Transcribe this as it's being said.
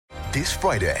This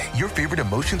Friday, your favorite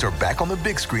emotions are back on the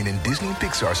big screen in Disney and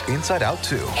Pixar's Inside Out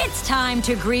 2. It's time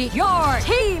to greet your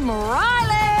Team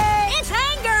Riley! It's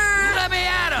anger! Let me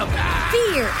at him!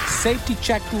 Fear! Safety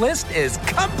checklist is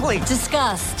complete!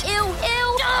 Disgust! Ew!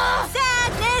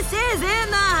 Sadness is in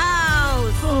the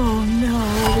house! Oh, no.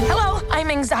 Hello, I'm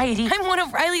anxiety. I'm one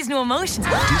of Riley's new emotions.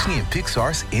 Disney and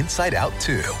Pixar's Inside Out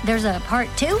 2. There's a part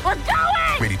 2? We're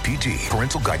going! Rated PG.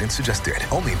 Parental guidance suggested.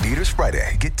 Only in theaters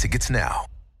Friday. Get tickets now.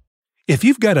 If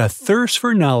you've got a thirst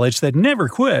for knowledge that never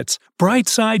quits,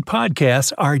 Brightside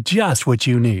Podcasts are just what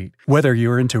you need. Whether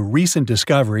you're into recent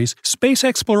discoveries, space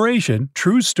exploration,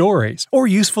 true stories, or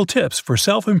useful tips for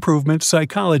self-improvement,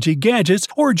 psychology, gadgets,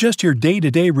 or just your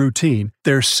day-to-day routine,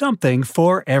 there's something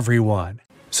for everyone.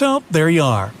 So, there you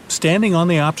are, standing on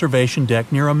the observation deck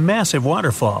near a massive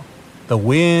waterfall. The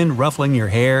wind ruffling your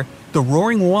hair, the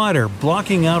roaring water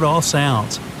blocking out all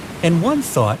sounds. And one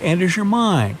thought enters your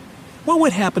mind. What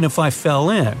would happen if I fell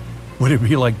in? Would it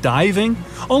be like diving,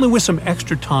 only with some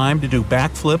extra time to do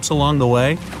backflips along the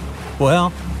way?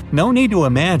 Well, no need to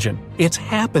imagine. It's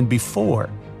happened before.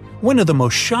 One of the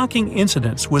most shocking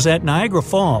incidents was at Niagara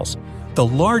Falls, the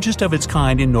largest of its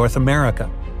kind in North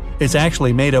America. It's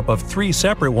actually made up of 3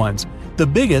 separate ones, the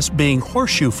biggest being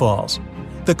Horseshoe Falls.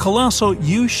 The colossal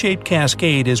U-shaped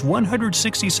cascade is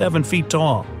 167 feet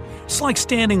tall. It's like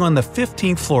standing on the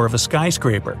 15th floor of a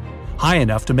skyscraper. High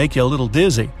enough to make you a little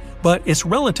dizzy, but it's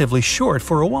relatively short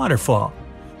for a waterfall.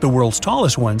 The world's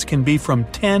tallest ones can be from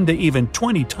 10 to even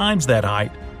 20 times that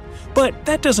height. But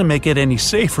that doesn't make it any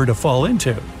safer to fall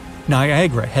into.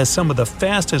 Niagara has some of the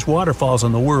fastest waterfalls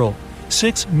in the world,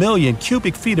 6 million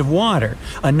cubic feet of water,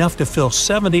 enough to fill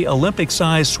 70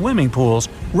 Olympic-sized swimming pools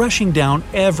rushing down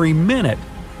every minute.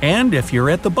 And if you're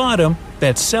at the bottom,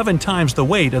 that's 7 times the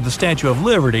weight of the Statue of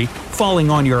Liberty falling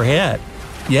on your head.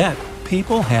 Yet,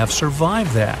 people have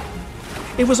survived that.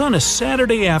 It was on a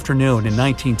Saturday afternoon in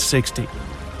 1960.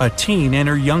 A teen and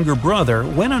her younger brother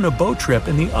went on a boat trip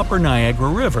in the upper Niagara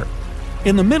River.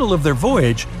 In the middle of their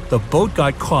voyage, the boat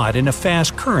got caught in a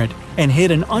fast current and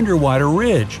hit an underwater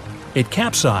ridge. It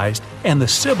capsized, and the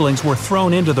siblings were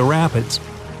thrown into the rapids.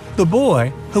 The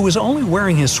boy, who was only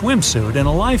wearing his swimsuit and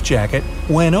a life jacket,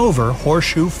 went over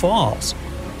Horseshoe Falls.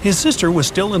 His sister was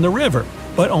still in the river,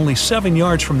 but only 7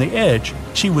 yards from the edge,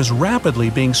 she was rapidly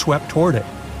being swept toward it.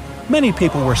 Many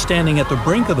people were standing at the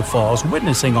brink of the falls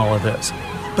witnessing all of this,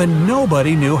 but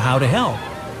nobody knew how to help.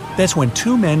 That's when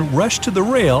 2 men rushed to the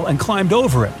rail and climbed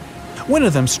over it. One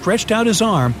of them stretched out his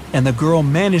arm, and the girl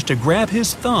managed to grab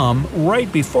his thumb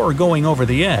right before going over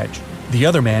the edge. The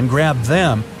other man grabbed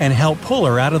them and helped pull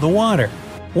her out of the water.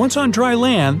 Once on dry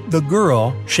land, the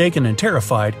girl, shaken and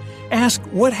terrified, asked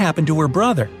what happened to her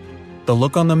brother. The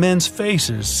look on the men's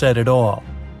faces said it all.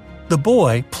 The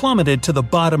boy plummeted to the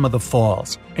bottom of the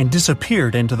falls and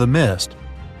disappeared into the mist.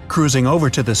 Cruising over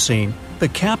to the scene, the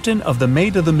captain of the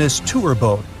Maid of the Mist tour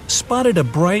boat spotted a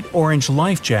bright orange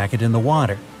life jacket in the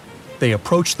water. They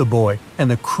approached the boy,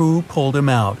 and the crew pulled him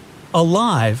out,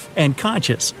 alive and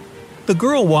conscious. The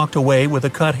girl walked away with a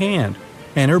cut hand,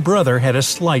 and her brother had a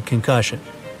slight concussion.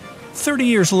 30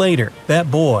 years later,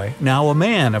 that boy, now a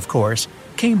man of course,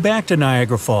 came back to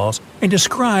Niagara Falls and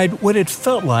described what it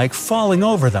felt like falling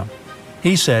over them.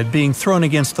 He said being thrown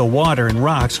against the water and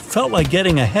rocks felt like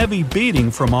getting a heavy beating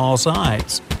from all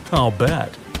sides. I'll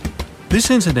bet.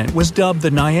 This incident was dubbed the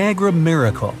Niagara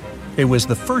Miracle. It was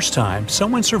the first time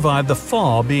someone survived the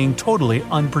fall being totally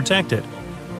unprotected.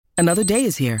 Another day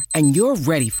is here, and you're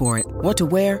ready for it. What to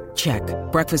wear? Check.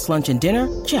 Breakfast, lunch, and dinner?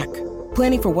 Check.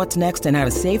 Planning for what's next and how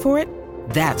to save for it?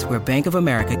 That's where Bank of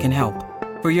America can help.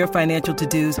 For your financial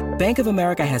to-dos, Bank of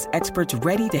America has experts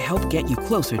ready to help get you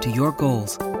closer to your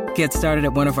goals. Get started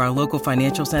at one of our local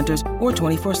financial centers or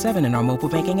 24/7 in our mobile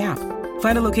banking app.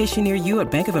 Find a location near you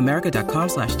at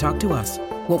bankofamerica.com/talktous.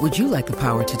 What would you like the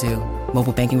power to do?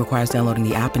 Mobile banking requires downloading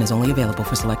the app and is only available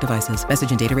for select devices.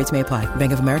 Message and data rates may apply.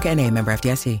 Bank of America N.A., member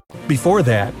FDIC. Before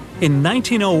that, in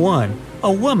 1901,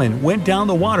 a woman went down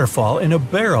the waterfall in a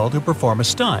barrel to perform a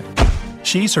stunt.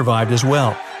 She survived as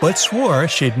well, but swore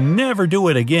she'd never do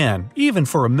it again, even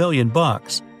for $1 million.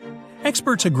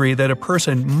 Experts agree that a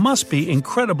person must be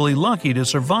incredibly lucky to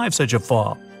survive such a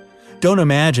fall. Don't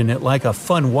imagine it like a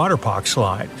fun water park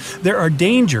slide. There are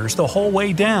dangers the whole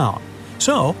way down.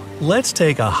 So, let's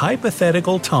take a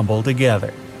hypothetical tumble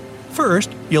together. First,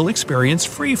 you'll experience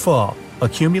free fall,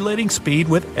 accumulating speed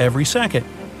with every second.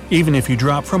 Even if you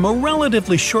drop from a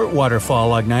relatively short waterfall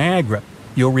like Niagara,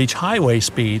 you'll reach highway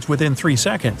speeds within 3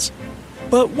 seconds.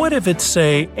 But what if it's,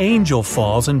 say, Angel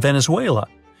Falls in Venezuela?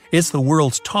 It's the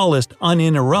world's tallest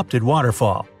uninterrupted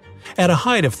waterfall. At a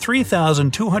height of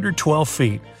 3,212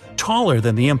 feet, taller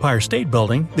than the Empire State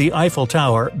Building, the Eiffel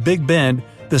Tower, Big Ben,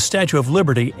 the Statue of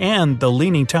Liberty, and the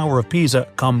Leaning Tower of Pisa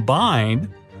combined,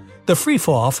 the free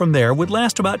fall from there would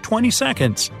last about 20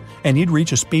 seconds, and you'd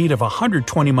reach a speed of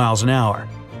 120 miles an hour.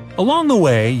 Along the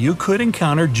way, you could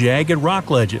encounter jagged rock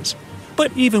ledges.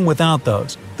 But even without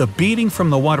those, the beating from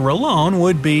the water alone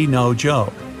would be no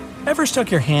joke. Ever stuck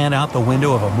your hand out the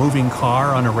window of a moving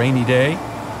car on a rainy day?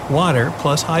 Water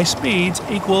plus high speeds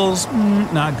equals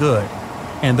not good.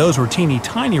 And those were teeny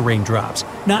tiny raindrops,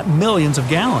 not millions of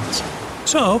gallons.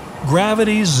 So,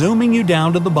 gravity's zooming you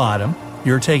down to the bottom,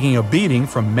 you're taking a beating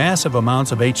from massive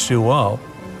amounts of H2O.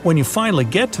 When you finally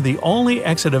get to the only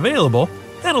exit available,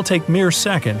 that'll take mere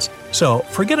seconds, so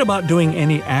forget about doing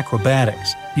any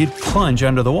acrobatics. You'd plunge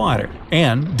under the water,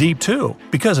 and deep too,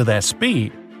 because of that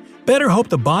speed. Better hope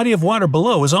the body of water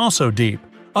below is also deep,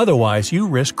 otherwise you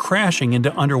risk crashing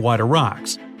into underwater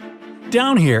rocks.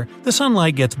 Down here, the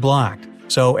sunlight gets blocked,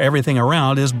 so everything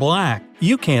around is black.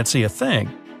 You can't see a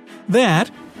thing.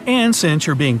 That, and since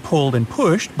you're being pulled and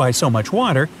pushed by so much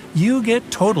water, you get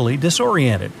totally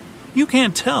disoriented. You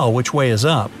can't tell which way is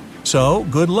up. So,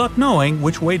 good luck knowing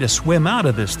which way to swim out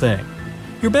of this thing.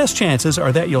 Your best chances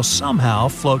are that you'll somehow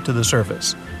float to the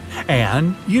surface.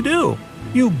 And you do.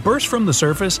 You burst from the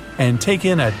surface and take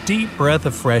in a deep breath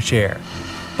of fresh air.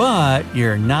 But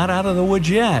you're not out of the woods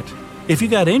yet. If you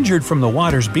got injured from the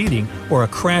water's beating or a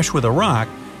crash with a rock,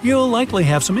 you'll likely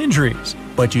have some injuries.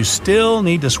 But you still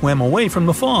need to swim away from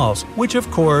the falls, which of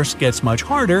course gets much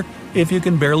harder if you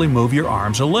can barely move your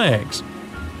arms or legs.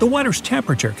 The water's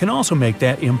temperature can also make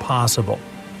that impossible.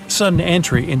 Sudden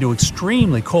entry into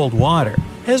extremely cold water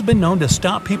has been known to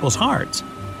stop people's hearts.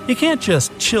 You can't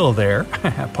just chill there,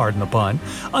 pardon the pun,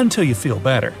 until you feel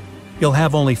better. You'll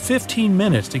have only 15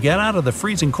 minutes to get out of the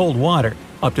freezing cold water,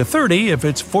 up to 30 if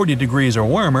it's 40 degrees or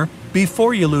warmer,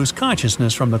 before you lose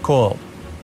consciousness from the cold.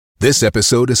 This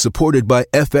episode is supported by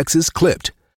FX's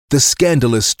Clipped, the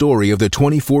scandalous story of the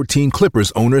 2014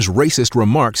 Clippers owner's racist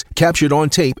remarks captured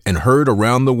on tape and heard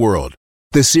around the world.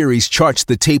 The series charts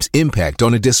the tape's impact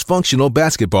on a dysfunctional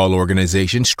basketball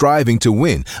organization striving to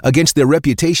win against their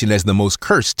reputation as the most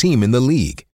cursed team in the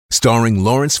league. Starring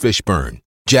Lawrence Fishburne,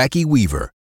 Jackie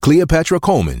Weaver, Cleopatra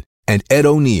Coleman, and Ed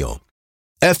O'Neill.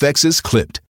 FX's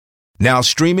Clipped. Now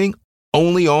streaming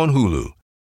only on Hulu.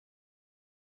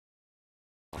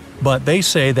 But they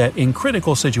say that in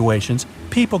critical situations,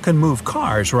 people can move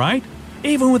cars, right?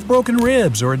 Even with broken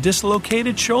ribs or a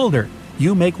dislocated shoulder,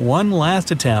 you make one last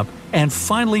attempt and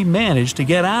finally manage to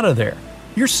get out of there.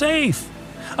 You're safe.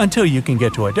 Until you can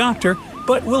get to a doctor,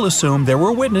 but we'll assume there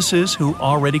were witnesses who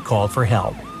already called for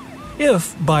help.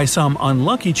 If, by some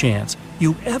unlucky chance,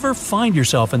 you ever find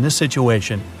yourself in this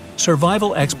situation,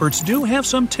 survival experts do have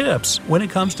some tips when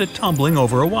it comes to tumbling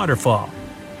over a waterfall.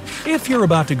 If you're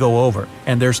about to go over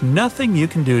and there's nothing you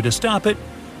can do to stop it,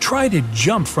 try to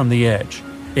jump from the edge.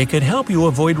 It could help you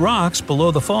avoid rocks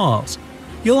below the falls.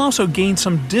 You'll also gain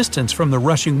some distance from the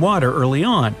rushing water early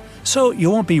on, so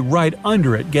you won't be right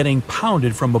under it getting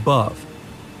pounded from above.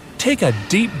 Take a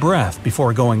deep breath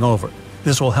before going over.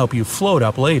 This will help you float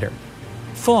up later.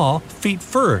 Fall feet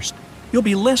first. You'll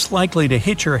be less likely to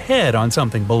hit your head on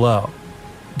something below.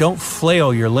 Don't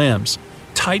flail your limbs.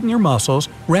 Tighten your muscles,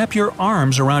 wrap your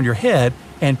arms around your head,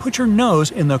 and put your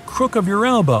nose in the crook of your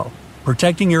elbow.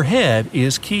 Protecting your head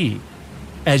is key.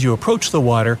 As you approach the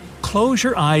water, close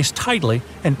your eyes tightly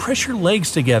and press your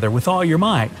legs together with all your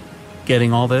might.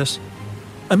 Getting all this?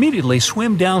 Immediately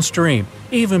swim downstream,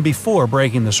 even before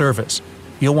breaking the surface.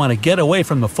 You'll want to get away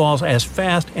from the falls as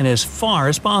fast and as far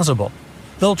as possible.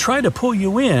 They'll try to pull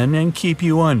you in and keep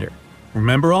you under.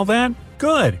 Remember all that?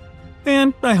 Good.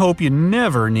 And I hope you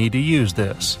never need to use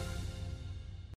this.